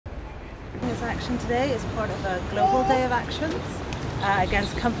Women's Action today is part of a global day of actions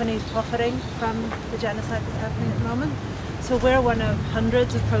against companies profiting from the genocide that's happening at the moment. So we're one of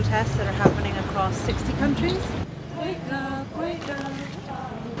hundreds of protests that are happening across 60 countries. Wake up, wake up.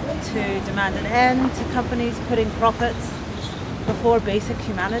 To demand an end to companies putting profits before basic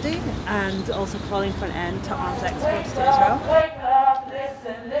humanity, and also calling for an end to arms exports to Israel. Wake up,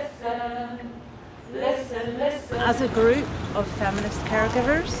 listen, listen. Listen, listen. As a group of feminist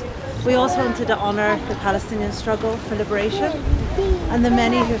caregivers, we also wanted to honour the Palestinian struggle for liberation and the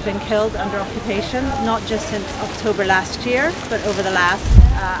many who have been killed under occupation, not just since October last year, but over the last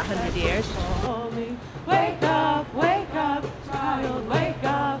 100 years. Wake up, child, wake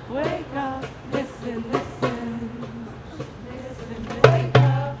up, listen, listen.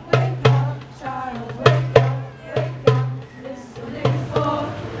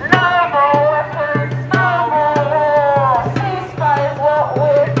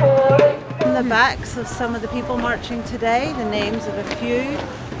 The backs of some of the people marching today, the names of a few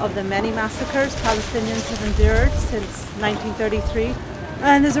of the many massacres Palestinians have endured since 1933.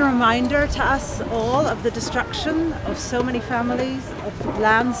 And there's a reminder to us all of the destruction of so many families, of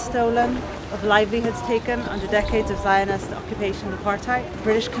land stolen, of livelihoods taken under decades of Zionist occupation and apartheid.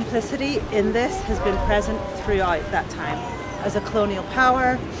 British complicity in this has been present throughout that time, as a colonial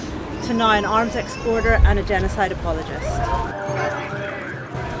power, to now an arms exporter and a genocide apologist.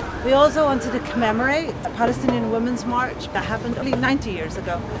 We also wanted to commemorate a Palestinian Women's March that happened only 90 years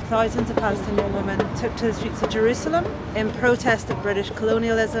ago. Thousands of Palestinian women took to the streets of Jerusalem in protest of British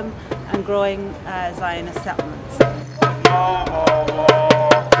colonialism and growing Zionist settlements.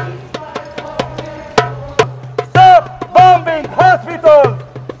 Stop bombing hospitals!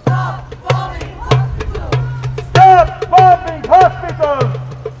 Stop bombing hospitals! Stop bombing hospitals!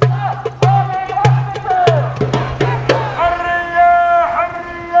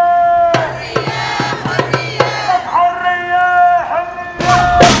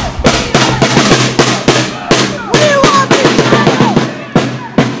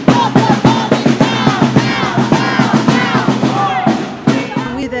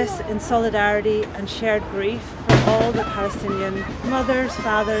 In solidarity and shared grief for all the Palestinian mothers,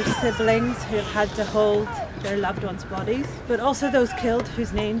 fathers, siblings who have had to hold their loved ones' bodies, but also those killed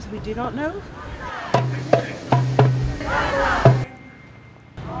whose names we do not know.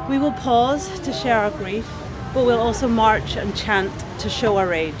 We will pause to share our grief, but we'll also march and chant to show our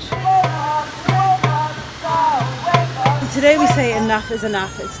rage. And today we say enough is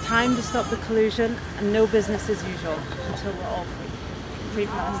enough. It's time to stop the collusion and no business as usual until we're all free. Free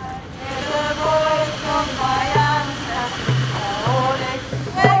Palestine.